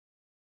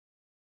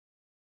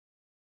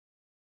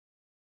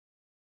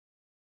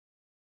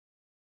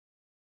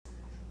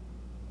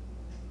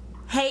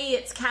Hey,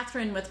 it's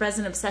Catherine with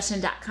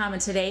ResinObsession.com,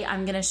 and today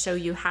I'm going to show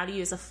you how to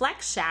use a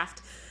flex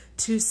shaft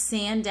to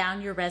sand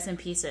down your resin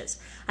pieces.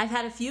 I've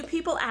had a few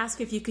people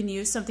ask if you can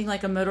use something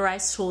like a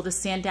motorized tool to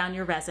sand down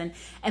your resin,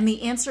 and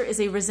the answer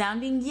is a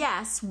resounding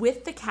yes,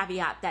 with the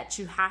caveat that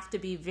you have to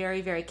be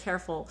very, very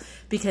careful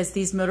because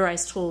these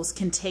motorized tools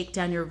can take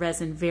down your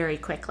resin very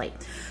quickly.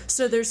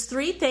 So there's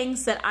three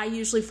things that I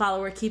usually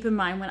follow or keep in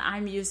mind when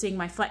I'm using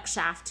my flex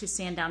shaft to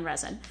sand down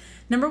resin.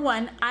 Number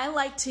one, I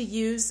like to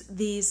use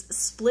these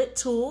split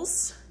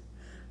tools.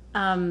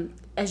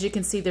 As you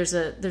can see, there's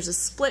a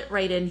split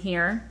right in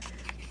here.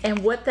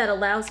 And what that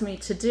allows me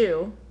to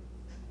do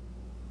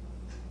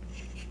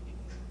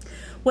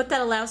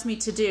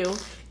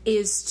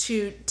is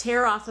to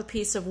tear off a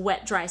piece of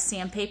wet, dry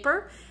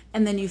sandpaper,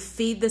 and then you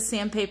feed the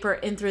sandpaper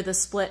in through the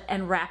split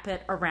and wrap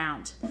it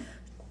around.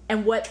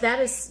 And what that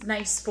is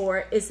nice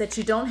for is that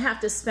you don't have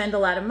to spend a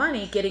lot of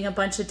money getting a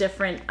bunch of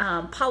different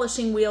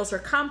polishing wheels or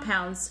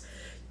compounds.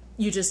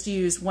 You just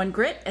use one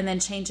grit and then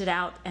change it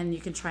out, and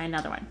you can try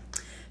another one.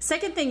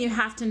 Second thing you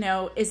have to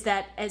know is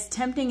that as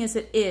tempting as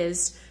it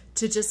is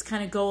to just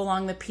kind of go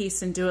along the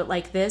piece and do it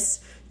like this,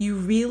 you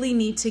really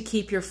need to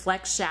keep your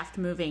flex shaft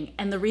moving.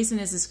 And the reason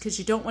is because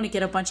you don't want to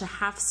get a bunch of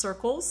half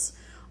circles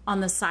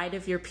on the side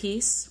of your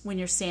piece when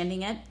you're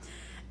sanding it.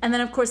 And then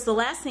of course the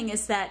last thing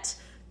is that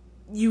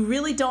you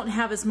really don't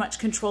have as much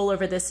control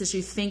over this as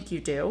you think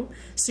you do.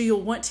 So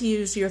you'll want to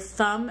use your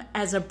thumb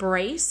as a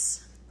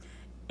brace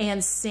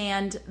and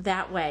sand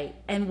that way.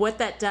 And what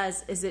that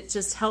does is it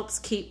just helps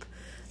keep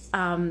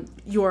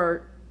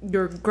your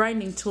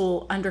grinding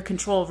tool under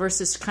control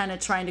versus kind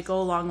of trying to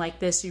go along like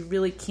this. You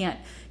really can't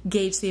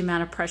gauge the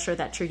amount of pressure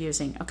that you're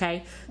using,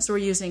 okay? So we're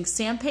using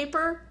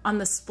sandpaper on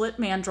the split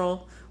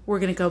mandrel. We're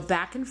gonna go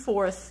back and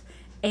forth,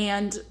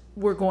 and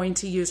we're going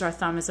to use our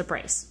thumb as a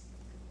brace.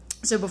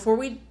 So before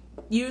we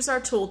use our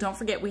tool, don't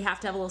forget we have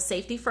to have a little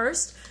safety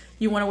first.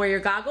 You wanna wear your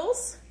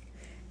goggles,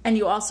 and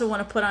you also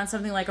wanna put on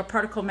something like a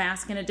particle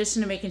mask in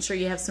addition to making sure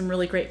you have some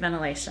really great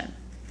ventilation.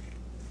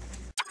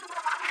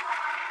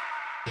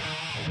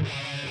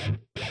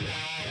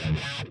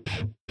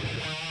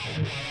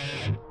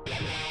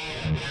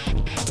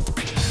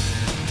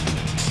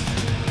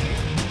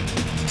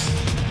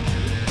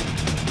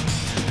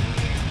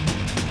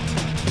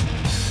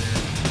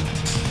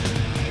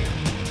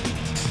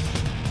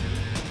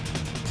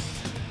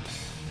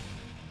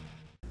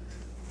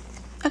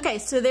 Okay,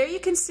 so there you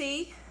can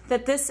see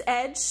that this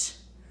edge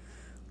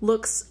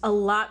looks a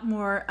lot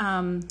more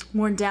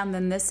worn down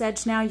than this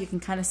edge now. You can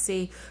kind of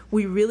see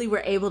we really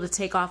were able to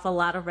take off a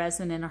lot of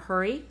resin in a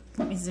hurry.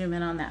 Let me zoom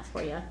in on that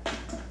for you.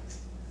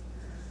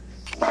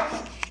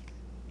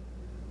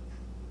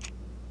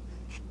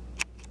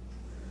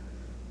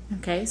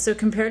 Okay, so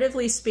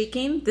comparatively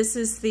speaking, this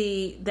is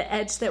the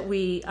edge that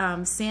we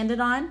sanded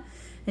on,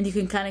 and you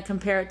can kind of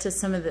compare it to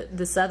some of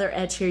this other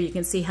edge here. You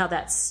can see how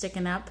that's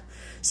sticking up.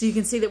 So you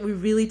can see that we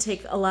really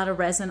take a lot of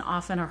resin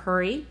off in a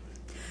hurry.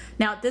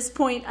 Now at this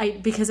point,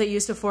 because I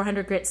used a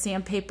 400 grit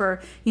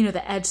sandpaper, you know,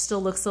 the edge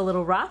still looks a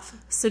little rough.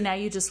 So now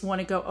you just want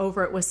to go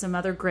over it with some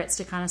other grits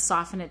to kind of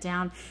soften it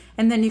down.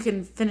 And then you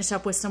can finish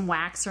up with some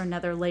wax or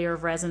another layer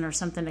of resin or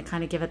something to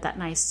kind of give it that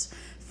nice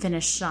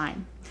finished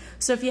shine.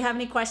 So if you have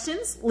any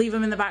questions, leave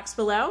them in the box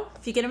below.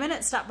 If you get a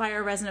minute, stop by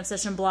our Resin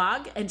Obsession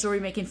blog and jewelry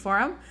making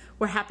forum.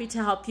 We're happy to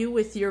help you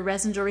with your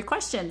resin jewelry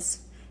questions.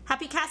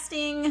 Happy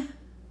casting!